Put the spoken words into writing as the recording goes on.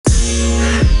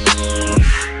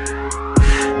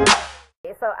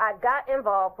I got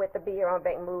involved with the Be Your Own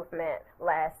Bank movement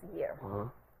last year.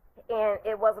 And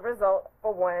it was a result,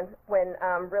 for one, when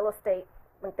real estate,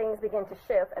 when things began to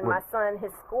shift, and my son,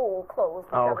 his school closed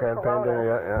because of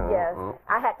Corona. Yes,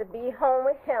 I had to be home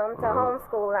with him to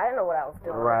homeschool, and I didn't know what I was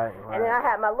doing. Right. And then I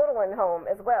had my little one home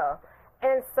as well.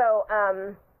 And so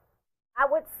I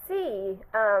would see,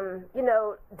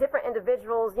 different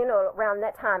individuals, around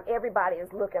that time, everybody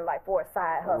is looking like for a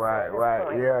side hustle. Right.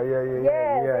 Point. Yeah.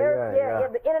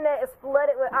 The internet is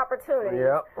flooded with opportunities.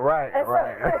 Yep. Right. And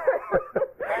Right.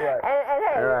 and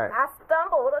hey, Right. I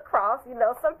stumbled across,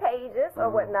 some pages or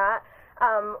whatnot.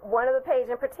 One of the pages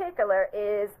in particular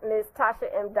is Ms. Tasha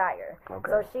M. Dyer.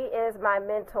 Okay. So she is my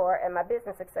mentor and my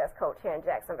business success coach here in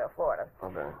Jacksonville, Florida.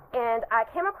 Okay. And I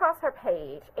came across her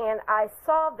page, and I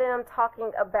saw them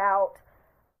talking about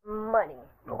money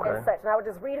and such. And I would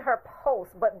just read her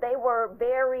posts, but they were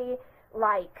very,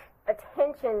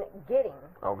 attention-getting.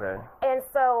 Okay. And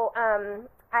so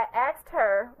I asked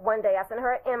her one day, I sent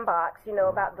her an inbox,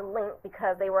 about the link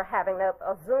because they were having a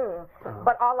Zoom.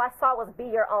 But all I saw was Be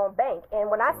Your Own Bank. And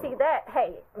when I see that,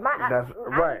 hey, I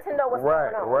need to know what's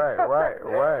going on.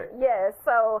 Right. Yes.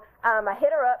 So I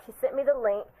hit her up. She sent me the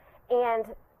link.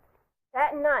 And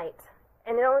that night,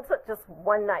 and it only took just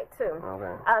one night, too.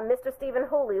 Okay. Mr. Stephen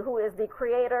Hooley, who is the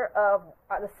creator of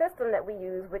the system that we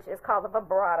use, which is called the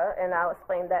Vibrata, and I'll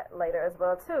explain that later as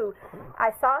well, too. I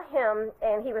saw him,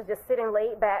 and he was just sitting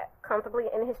laid back comfortably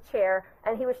in his chair,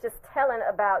 and he was just telling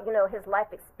about, his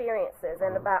life experiences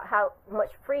and about how much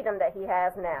freedom that he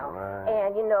has now.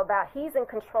 And, about he's in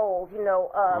control,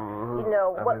 of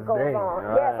what goes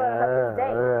on. Yes, of his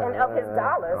day and of his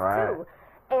dollars, too.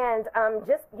 And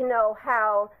just,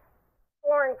 how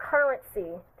foreign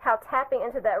currency, how tapping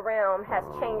into that realm has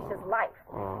changed his life.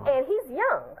 And he's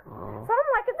young. So I'm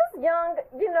like, if this young,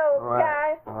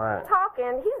 guy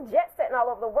talking, he's jet setting all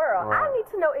over the world. I need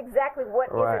to know exactly what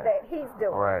is it that he's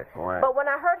doing. But when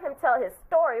I heard him tell his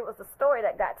story, it was the story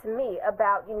that got to me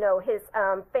about, his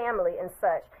family and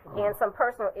such, and some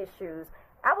personal issues.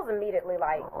 I was immediately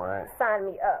like, sign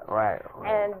me up.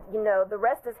 And, the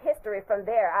rest is history from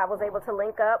there. I was able to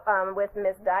link up with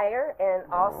Ms. Dyer and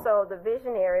also the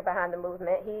visionary behind the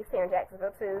movement. He's here in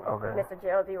Jacksonville, too. Mr.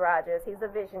 Gerald D. Rogers. He's the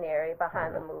visionary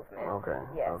behind the movement.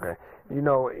 Yes.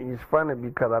 It's funny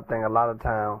because I think a lot of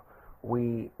time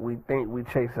we think we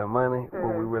chasing money,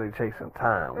 but we really chasing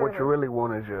time. What you really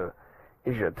want is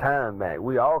your time back.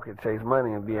 We all can chase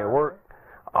money and be at work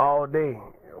all day.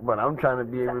 But I'm trying to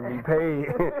be able to be paid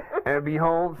and be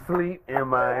home, sleep in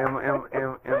my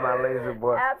lazy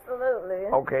boy. Absolutely.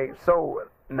 Okay, so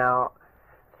now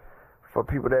for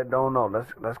people that don't know,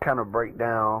 let's kind of break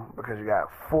down, because you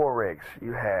got Forex,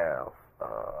 you have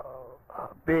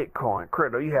Bitcoin,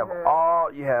 crypto, you have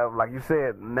like you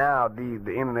said, now the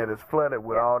internet is flooded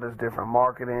with all this different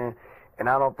marketing, and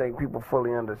I don't think people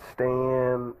fully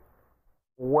understand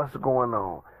what's going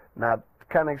on. Now,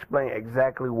 kind of explain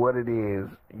exactly what it is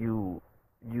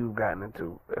you've gotten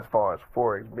into as far as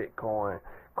Forex, Bitcoin,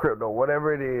 crypto,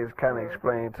 whatever it is. Kind of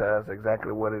explain to us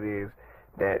exactly what it is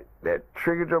that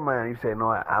triggered your mind. You say, no,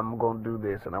 I'm going to do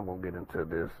this and I'm going to get into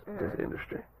this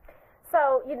industry.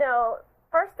 So,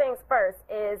 first things first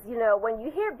is, when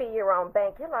you hear Be Your Own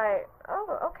Bank, you're like,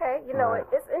 oh, okay.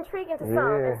 It's intriguing to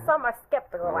some, and some are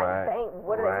skeptical, like, bank,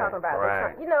 what are they talking about?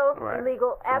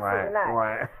 Illegal? Absolutely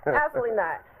not. Absolutely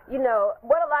not.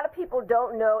 What a lot of people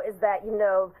don't know is that,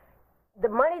 the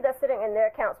money that's sitting in their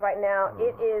accounts right now,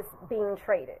 it is being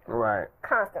traded.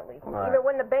 Constantly. Even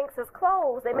when the banks is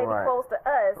closed, they may be closed to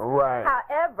us.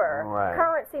 However,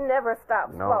 currency never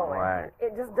stops flowing.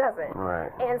 It just doesn't.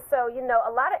 And so,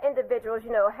 a lot of individuals,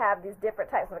 have these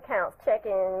different types of accounts,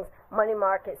 check-ins, money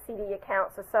market, CD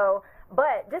accounts or so.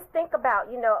 But just think about,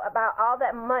 about all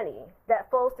that money that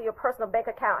flows through your personal bank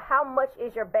account. How much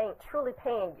is your bank truly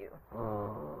paying you?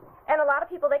 And a lot of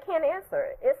people, they can't answer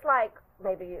it. It's like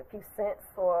maybe a few cents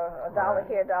or a dollar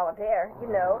here, a dollar there,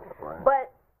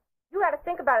 But you got to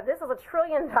think about it. This is $1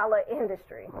 trillion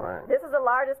industry. This is the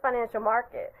largest financial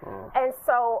market. And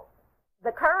so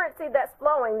the currency that's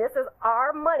flowing, this is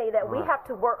our money that we have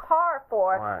to work hard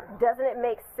for. Doesn't it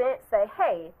make sense? Say,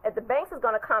 hey, if the banks is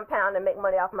going to compound and make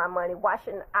money off my money, why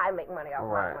shouldn't I make money off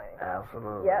my money?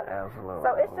 Absolutely. Yep. Absolutely.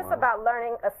 So it's just about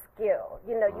learning a skill.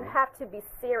 You have to be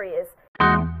serious.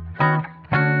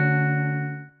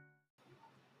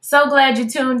 So glad you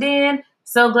tuned in.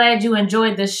 So glad you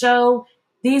enjoyed the show.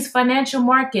 These financial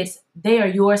markets, they are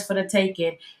yours for the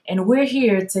taking. And we're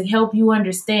here to help you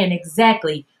understand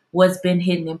exactly what's been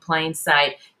hidden in plain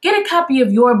sight. Get a copy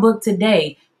of your book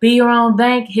today, Be Your Own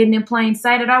Bank, Hidden in Plain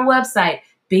Sight, at our website,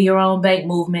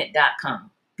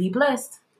 BeYourOwnBankMovement.com. Be blessed.